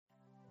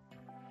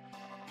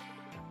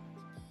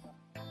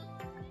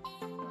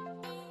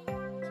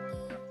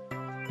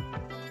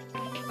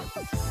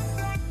How's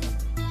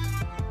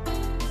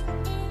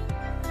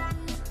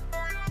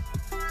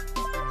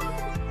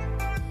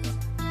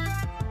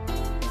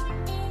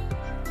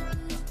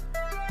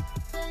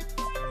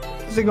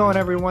it going,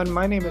 everyone?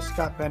 My name is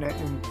Scott Bennett,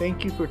 and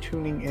thank you for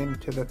tuning in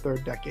to the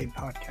Third Decade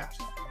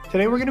podcast.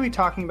 Today, we're going to be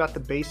talking about the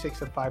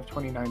basics of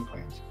 529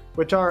 plans,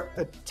 which are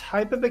a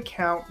type of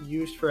account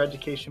used for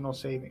educational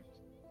savings.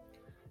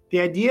 The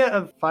idea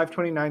of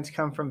 529s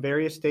come from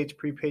various states'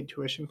 prepaid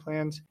tuition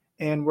plans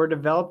and were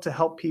developed to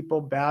help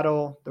people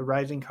battle the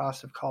rising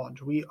cost of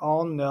college. We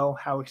all know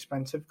how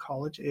expensive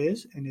college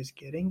is and is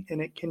getting, and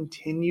it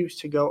continues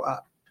to go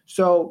up.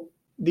 So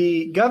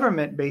the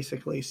government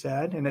basically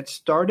said, and it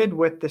started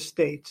with the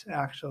states,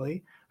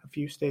 actually. A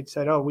few states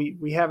said,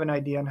 we have an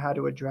idea on how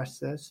to address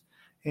this.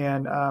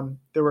 And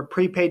there were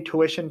prepaid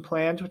tuition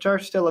plans, which are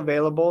still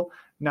available,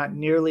 not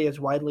nearly as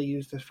widely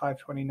used as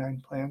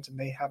 529 plans, and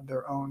they have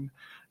their own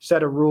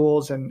set of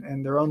rules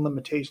and their own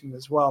limitations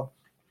as well.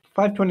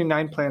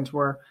 529 plans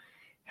were,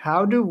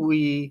 how do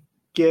we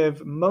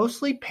give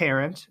mostly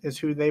parents is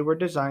who they were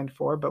designed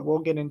for, but we'll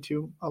get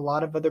into a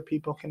lot of other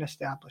people can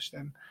establish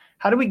them.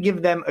 How do we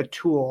give them a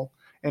tool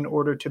in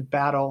order to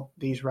battle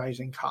these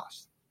rising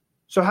costs?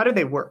 So how do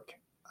they work?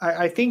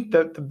 I think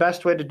that the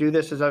best way to do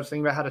this, as I was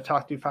thinking about how to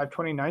talk through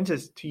 529s,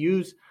 is to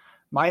use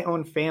my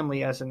own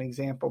family as an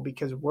example,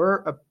 because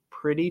we're a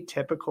pretty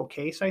typical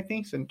case, I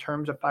think, in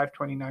terms of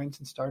 529s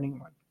and starting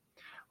one.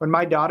 When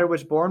my daughter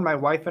was born, my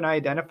wife and I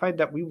identified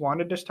that we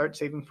wanted to start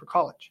saving for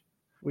college.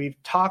 We've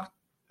talked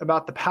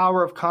about the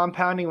power of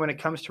compounding when it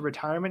comes to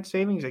retirement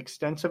savings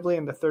extensively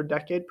in the Third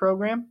Decade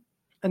program.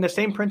 And the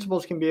same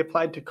principles can be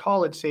applied to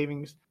college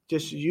savings,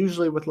 just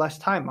usually with less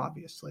time,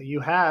 obviously. You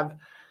have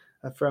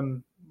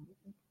from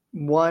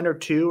 1 or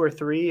 2 or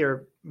 3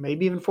 or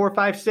maybe even 4,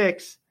 5,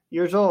 6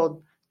 years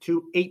old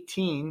to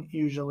 18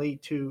 usually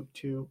to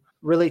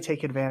really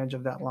take advantage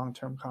of that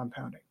long-term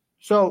compounding.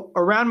 So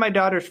around my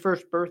daughter's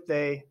first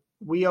birthday,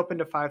 we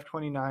opened a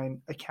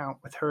 529 account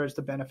with her as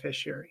the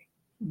beneficiary.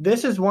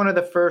 This is one of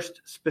the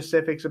first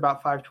specifics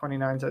about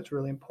 529s that's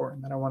really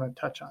important that I want to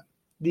touch on.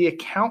 The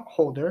account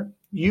holder,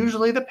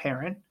 usually the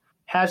parent,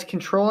 has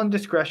control and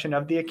discretion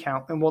of the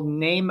account and will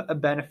name a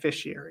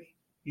beneficiary,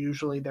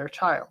 usually their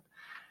child.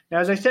 Now,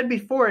 as I said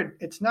before,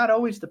 it's not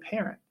always the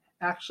parent.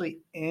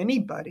 Actually,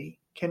 anybody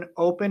can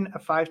open a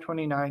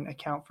 529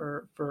 account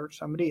for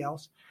somebody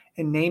else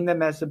and name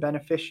them as the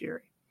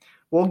beneficiary.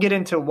 We'll get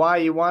into why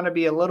you want to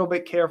be a little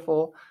bit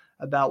careful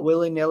about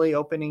willy-nilly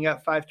opening up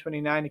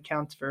 529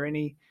 accounts for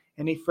any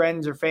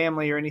friends or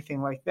family or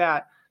anything like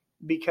that,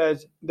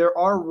 because there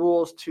are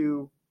rules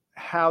to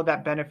how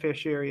that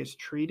beneficiary is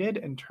treated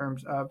in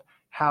terms of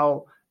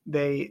how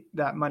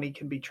that money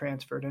can be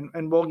transferred.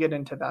 And we'll get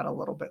into that a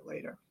little bit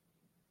later.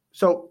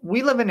 So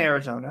we live in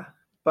Arizona,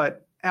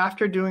 but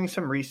after doing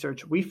some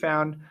research, we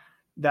found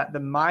that the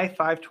My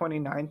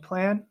 529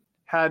 plan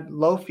had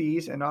low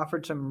fees and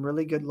offered some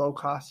really good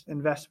low-cost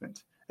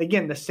investments.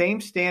 Again, the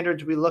same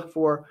standards we look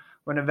for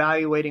when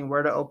evaluating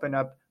where to open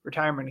up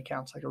retirement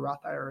accounts like a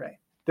Roth IRA.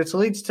 This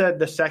leads to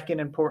the second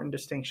important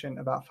distinction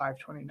about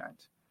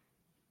 529s.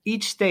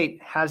 Each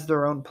state has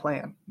their own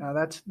plan. Now,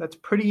 that's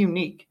pretty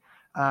unique.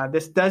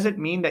 This doesn't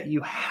mean that you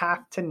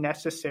have to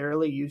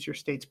necessarily use your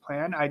state's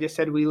plan. I just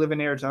said we live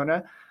in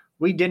Arizona.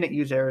 We didn't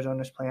use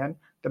Arizona's plan.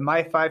 The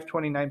My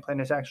 529 plan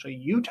is actually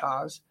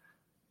Utah's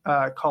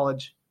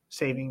college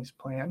savings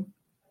plan.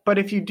 But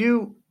if you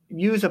do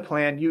use a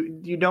plan,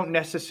 you don't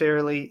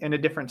necessarily, in a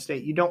different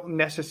state, you don't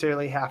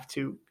necessarily have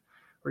to,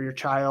 or your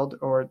child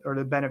or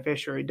the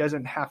beneficiary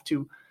doesn't have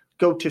to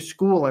go to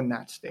school in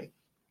that state.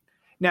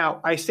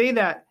 Now, I say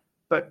that,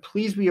 but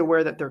please be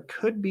aware that there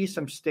could be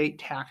some state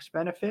tax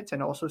benefits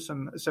and also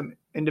some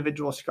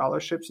individual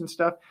scholarships and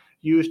stuff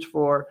used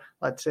for,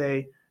 let's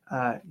say,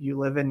 you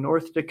live in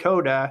North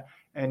Dakota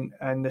and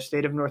the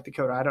state of North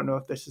Dakota. I don't know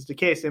if this is the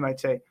case. They might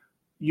say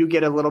you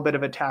get a little bit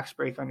of a tax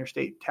break on your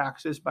state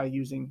taxes by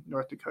using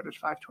North Dakota's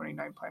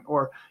 529 plan,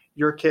 or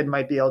your kid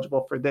might be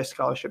eligible for this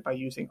scholarship by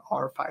using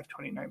our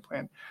 529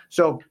 plan.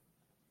 So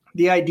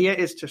the idea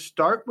is to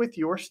start with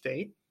your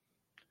state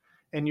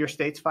and your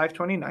state's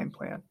 529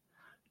 plan.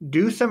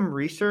 Do some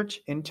research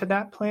into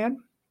that plan.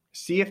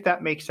 See if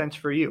that makes sense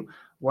for you.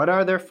 What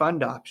are their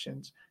fund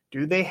options?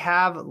 Do they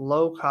have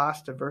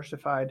low-cost,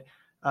 diversified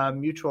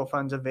mutual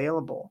funds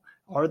available?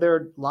 Are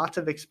there lots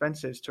of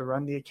expenses to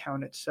run the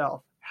account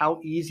itself?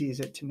 How easy is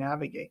it to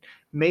navigate?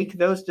 Make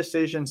those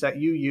decisions that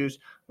you use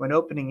when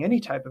opening any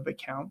type of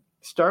account.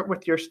 Start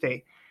with your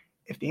state.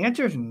 If the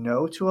answer is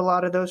no to a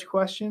lot of those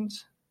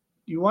questions,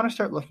 you want to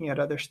start looking at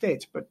other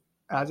states. But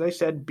as I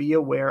said, be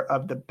aware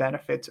of the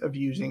benefits of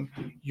using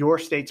your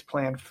state's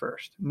plan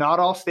first. Not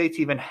all states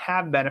even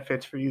have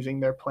benefits for using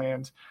their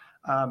plans,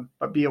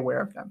 but be aware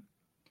of them.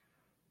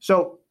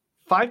 So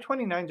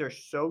 529s are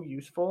so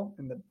useful,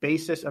 and the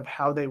basis of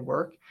how they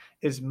work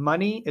is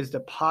money is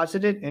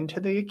deposited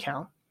into the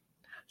account.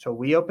 So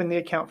we opened the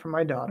account for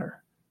my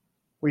daughter.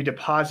 We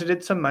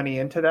deposited some money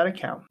into that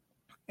account,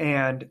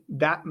 and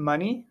that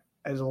money,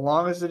 as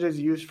long as it is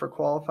used for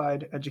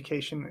qualified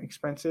education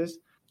expenses,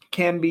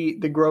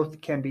 the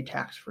growth can be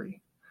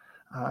tax-free.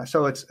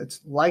 So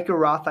it's like a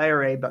Roth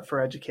IRA, but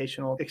for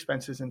educational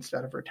expenses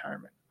instead of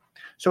retirement.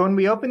 So when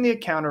we opened the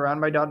account around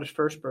my daughter's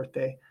first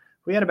birthday,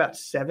 we had about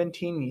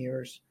 17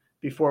 years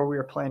before we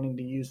were planning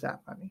to use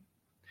that money.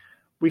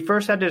 We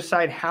first had to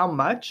decide how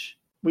much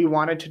we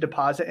wanted to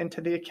deposit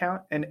into the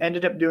account and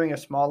ended up doing a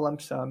small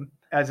lump sum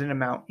as an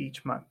amount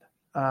each month.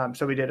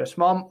 So we did a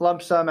small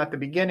lump sum at the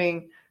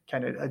beginning,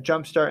 kind of a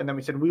jump start, and then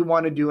we said we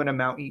want to do an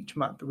amount each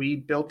month. We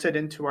built it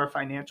into our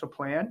financial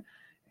plan,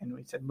 and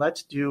we said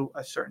let's do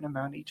a certain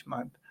amount each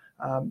month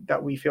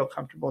that we feel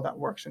comfortable that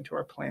works into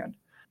our plan.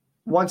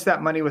 Once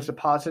that money was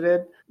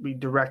deposited, we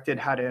directed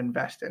how to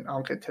invest it.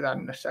 I'll get to that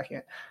in a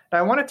second. Now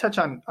I want to touch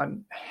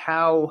on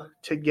how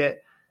to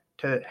get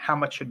to how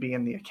much should be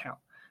in the account.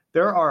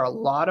 There are a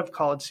lot of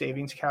college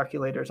savings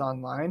calculators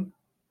online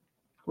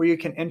where you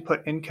can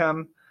input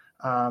income,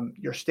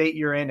 your state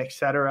you're in, et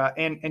cetera,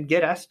 and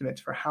get estimates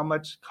for how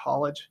much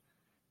college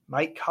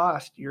might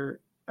cost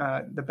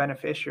the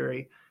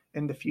beneficiary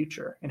in the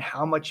future and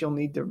how much you'll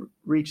need to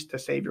reach to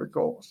save your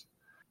goals.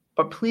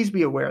 But please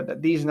be aware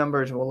that these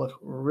numbers will look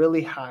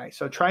really high.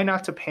 So try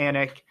not to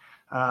panic.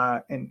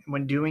 And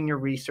when doing your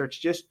research,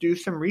 just do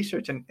some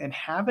research and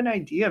have an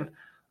idea of,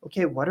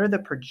 okay, what are the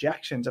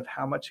projections of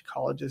how much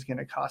college is going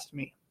to cost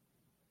me?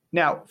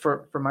 Now,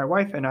 for my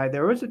wife and I,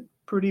 there was a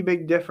pretty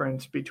big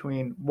difference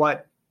between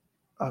what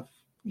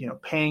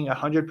paying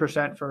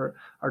 100% for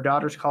our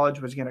daughter's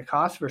college was going to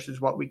cost versus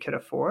what we could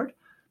afford.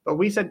 But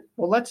we said,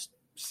 well, let's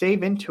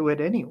save into it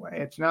anyway.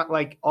 It's not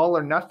like all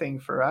or nothing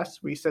for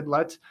us. We said,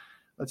 let's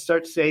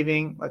start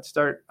saving. Let's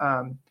start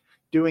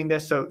doing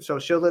this so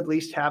she'll at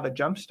least have a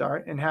jump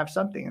start and have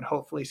something, and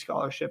hopefully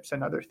scholarships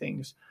and other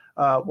things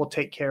will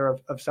take care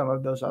of some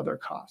of those other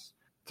costs.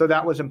 So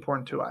that was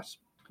important to us.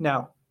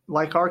 Now,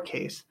 like our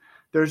case,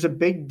 there's a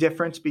big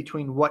difference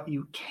between what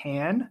you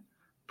can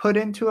put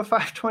into a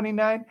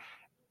 529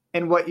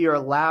 and what you're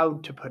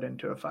allowed to put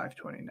into a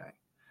 529.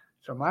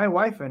 So my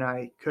wife and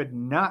I could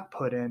not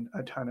put in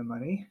a ton of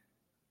money,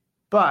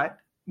 but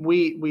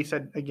we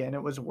said, again,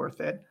 it was worth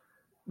it.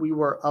 We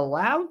were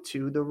allowed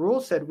to. The rule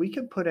said we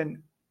could put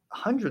in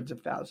hundreds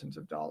of thousands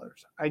of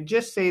dollars. I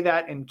just say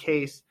that in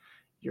case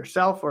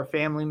yourself or a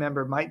family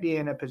member might be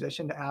in a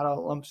position to add a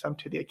lump sum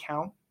to the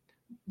account.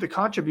 The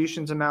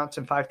contributions amounts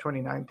in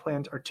 529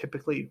 plans are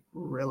typically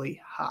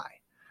really high.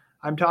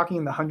 I'm talking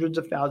in the hundreds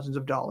of thousands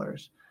of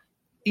dollars.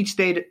 Each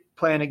state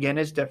plan, again,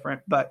 is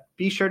different, but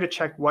be sure to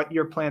check what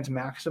your plan's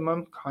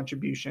maximum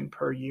contribution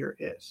per year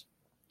is.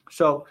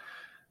 So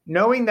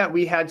knowing that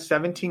we had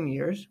 17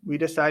 years, we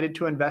decided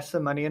to invest the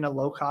money in a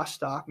low-cost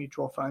stock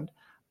mutual fund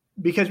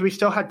because we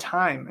still had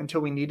time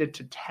until we needed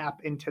to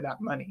tap into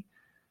that money.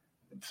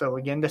 So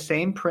again, the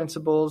same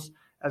principles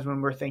as when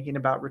we're thinking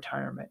about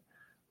retirement.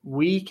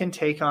 We can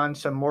take on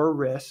some more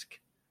risk.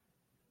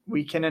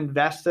 We can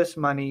invest this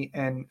money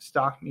in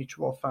stock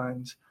mutual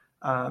funds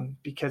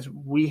because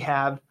we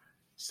have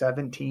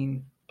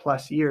 17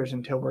 plus years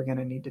until we're going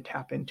to need to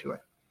tap into it.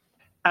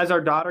 As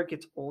our daughter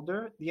gets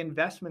older, the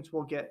investments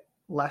will get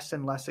less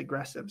and less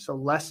aggressive. So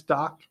less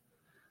stock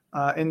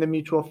in the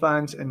mutual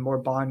funds and more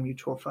bond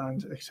mutual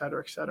funds, et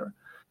cetera, et cetera.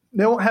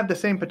 They won't have the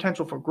same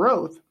potential for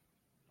growth,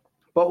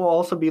 but will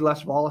also be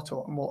less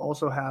volatile and will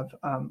also have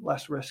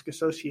less risk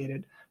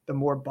associated the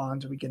more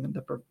bonds we get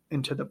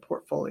into the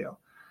portfolio.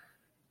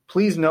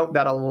 Please note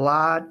that a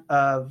lot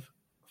of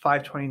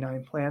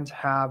 529 plans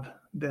have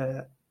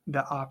the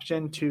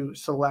option to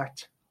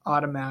select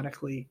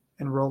automatically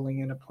enrolling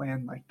in a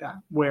plan like that,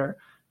 where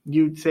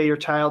you say your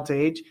child's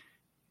age,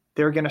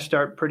 they're going to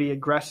start pretty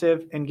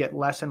aggressive and get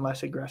less and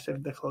less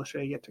aggressive the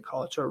closer you get to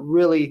college. So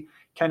really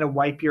kind of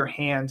wipe your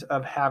hands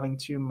of having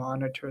to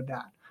monitor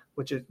that,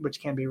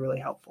 which can be really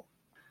helpful.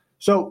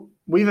 So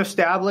we've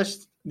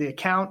established the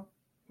account.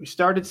 We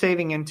started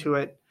saving into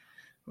it.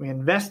 We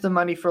invest the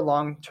money for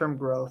long-term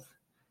growth,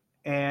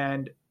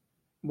 and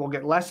we'll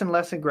get less and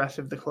less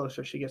aggressive the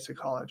closer she gets to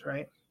college,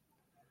 right?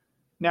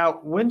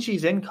 Now, when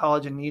she's in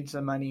college and needs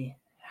the money,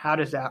 how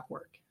does that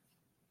work?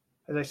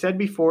 As I said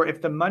before,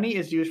 if the money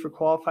is used for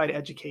qualified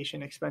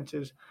education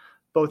expenses,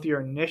 both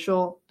your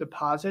initial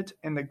deposit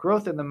and the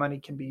growth of the money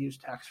can be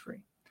used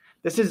tax-free.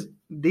 This is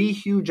the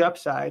huge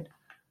upside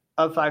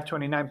of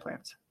 529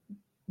 plans.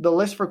 The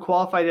list for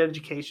qualified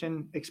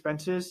education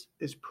expenses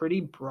is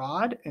pretty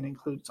broad and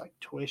includes like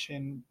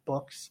tuition,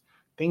 books,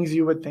 things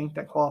you would think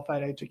that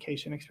qualified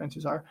education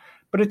expenses are.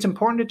 But it's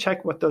important to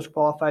check what those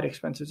qualified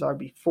expenses are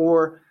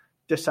before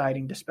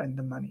deciding to spend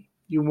the money.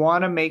 You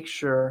want to make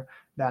sure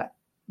that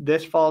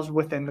this falls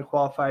within the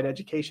qualified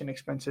education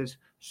expenses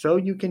so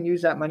you can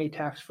use that money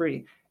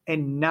tax-free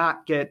and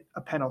not get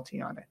a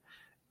penalty on it.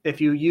 If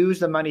you use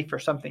the money for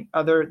something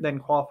other than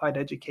qualified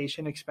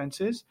education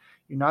expenses,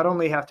 you not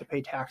only have to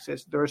pay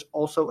taxes, there's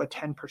also a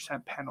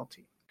 10%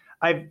 penalty.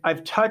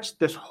 I've touched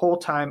this whole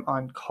time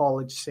on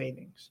college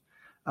savings.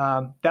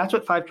 That's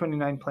what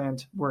 529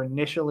 plans were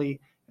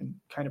initially and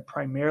kind of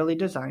primarily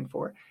designed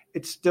for.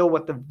 It's still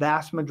what the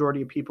vast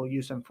majority of people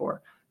use them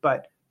for.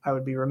 But I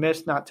would be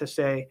remiss not to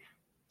say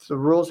So the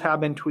rules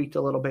have been tweaked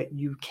a little bit.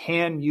 You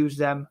can use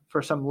them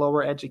for some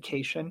lower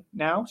education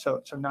now.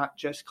 So not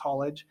just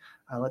college.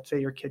 Let's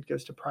say your kid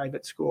goes to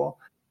private school.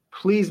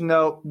 Please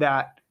note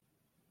that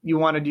you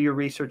want to do your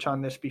research on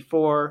this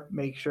before,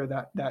 make sure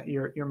that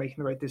you're making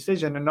the right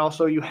decision. And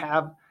also you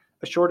have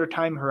a shorter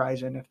time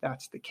horizon if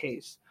that's the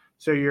case.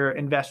 So your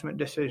investment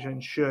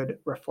decision should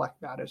reflect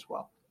that as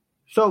well.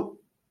 So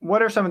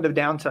what are some of the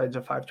downsides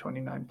of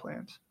 529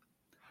 plans?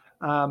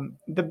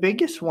 The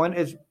biggest one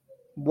is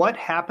what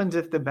happens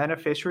if the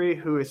beneficiary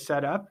who is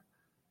set up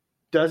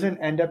doesn't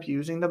end up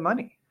using the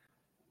money,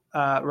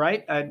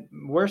 right?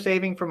 We're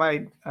saving for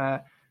my,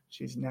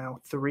 she's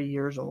now 3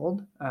 years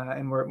old,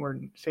 and we're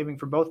saving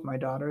for both my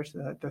daughters,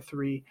 the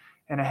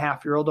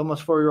 3.5-year-old,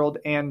 almost 4-year-old,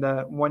 and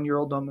the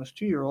 1-year-old, almost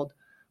 2-year-old.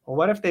 Well,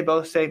 what if they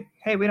both say,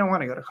 hey, we don't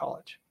want to go to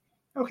college?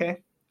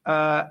 Okay,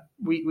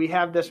 we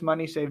have this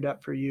money saved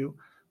up for you.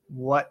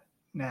 What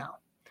now?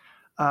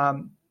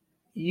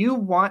 You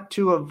want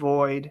to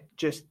avoid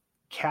just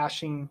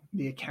cashing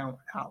the account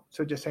out.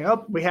 So just saying,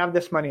 oh, we have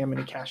this money, I'm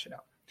going to cash it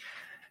out.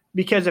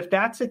 Because if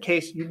that's the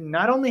case, you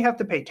not only have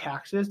to pay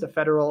taxes, the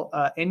federal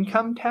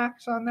income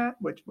tax on that,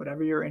 which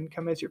whatever your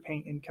income is, you're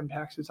paying income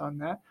taxes on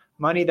that,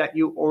 money that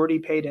you already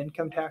paid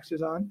income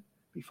taxes on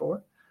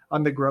before,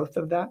 on the growth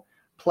of that,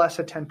 plus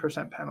a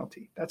 10%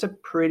 penalty. That's a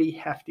pretty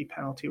hefty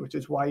penalty, which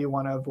is why you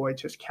want to avoid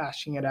just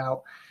cashing it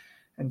out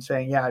and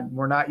saying, yeah,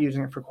 we're not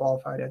using it for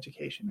qualified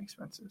education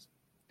expenses.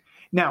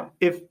 Now,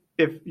 if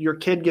your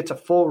kid gets a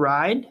full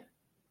ride,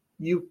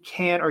 you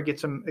can, or get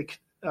some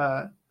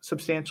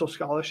substantial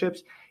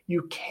scholarships,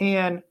 you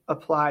can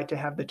apply to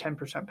have the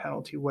 10%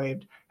 penalty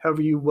waived.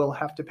 However, you will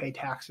have to pay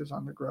taxes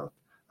on the growth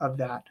of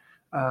that.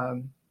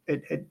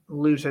 It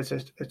loses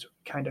its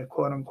kind of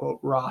quote unquote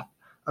Roth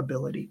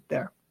ability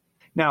there.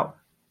 Now,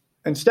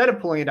 instead of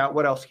pulling it out,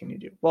 what else can you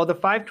do? Well, the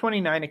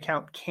 529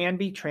 account can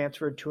be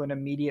transferred to an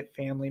immediate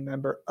family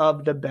member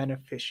of the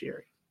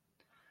beneficiary.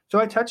 So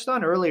I touched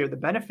on earlier, the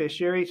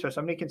beneficiary, so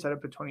somebody can set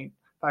up a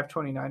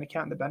 529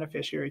 account, and the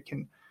beneficiary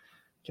can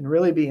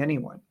really be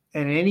anyone.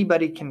 And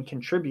anybody can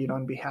contribute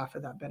on behalf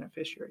of that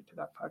beneficiary to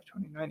that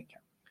 529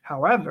 account.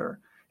 However,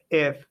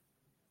 if,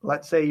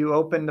 let's say you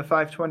open the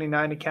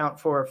 529 account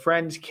for a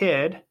friend's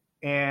kid,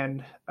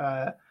 and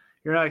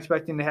you're not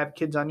expecting to have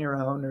kids on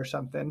your own or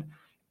something,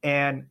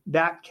 and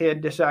that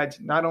kid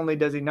decides not only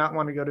does he not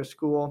want to go to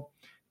school,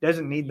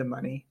 doesn't need the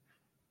money,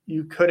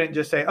 you couldn't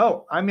just say,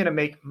 oh, I'm going to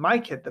make my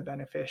kid the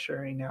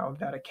beneficiary now of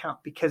that account,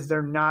 because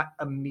they're not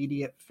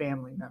immediate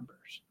family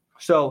members.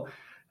 So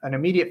an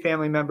immediate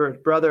family member,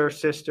 brother or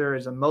sister,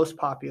 is the most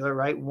popular,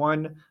 right?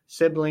 One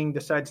sibling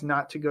decides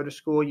not to go to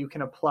school, you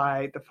can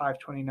apply the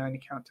 529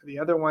 account to the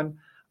other one.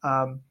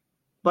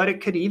 But it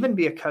could even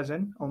be a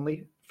cousin,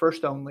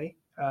 first only.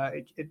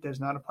 It does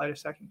not apply to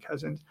second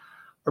cousins.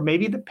 Or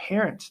maybe the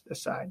parents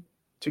decide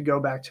to go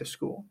back to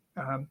school.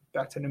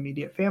 That's an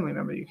immediate family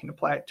member you can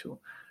apply it to.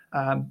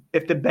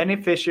 If the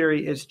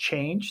beneficiary is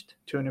changed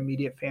to an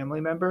immediate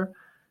family member,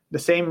 the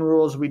same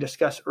rules we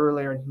discussed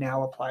earlier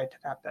now apply to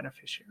that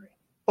beneficiary.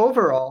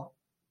 Overall,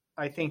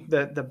 I think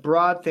that the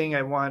broad thing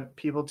I want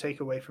people to take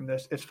away from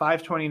this is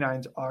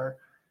 529s are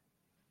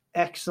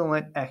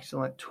excellent,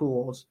 excellent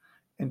tools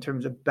in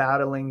terms of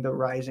battling the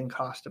rising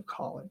cost of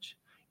college.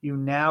 You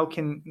now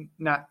can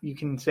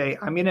say,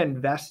 I'm going to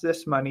invest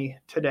this money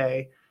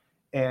today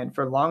and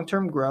for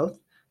long-term growth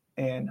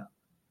and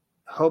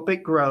hope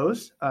it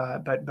grows.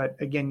 But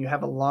again, you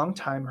have a long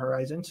time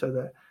horizon.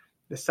 So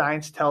the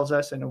science tells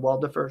us in a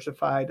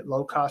well-diversified,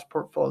 low-cost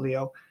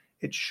portfolio,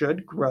 it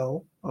should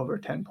grow over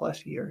 10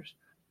 plus years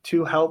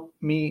to help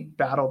me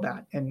battle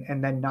that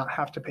and then not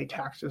have to pay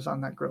taxes on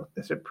that growth.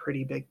 That's a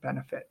pretty big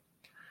benefit.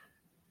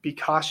 Be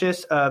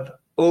cautious of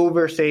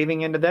over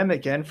saving into them,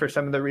 again, for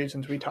some of the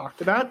reasons we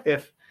talked about.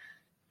 If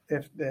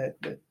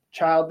the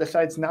child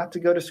decides not to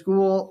go to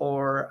school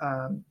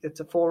or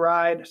it's a full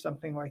ride,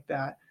 something like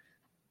that,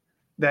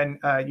 then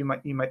you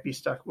might be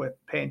stuck with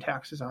paying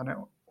taxes on it,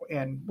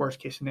 and worst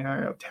case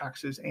scenario,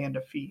 taxes and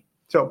a fee.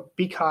 So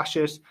be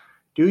cautious,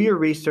 do your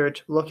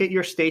research, look at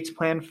your state's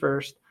plan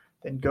first,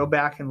 then go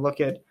back and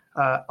look at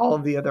all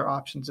of the other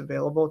options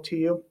available to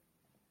you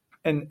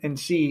and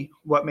see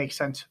what makes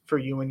sense for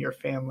you and your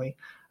family.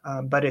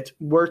 But it's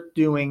worth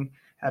doing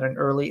at an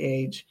early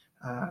age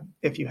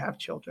if you have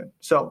children.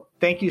 So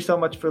thank you so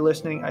much for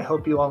listening. I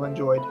hope you all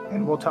enjoyed,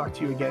 and we'll talk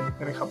to you again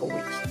in a couple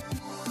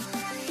weeks.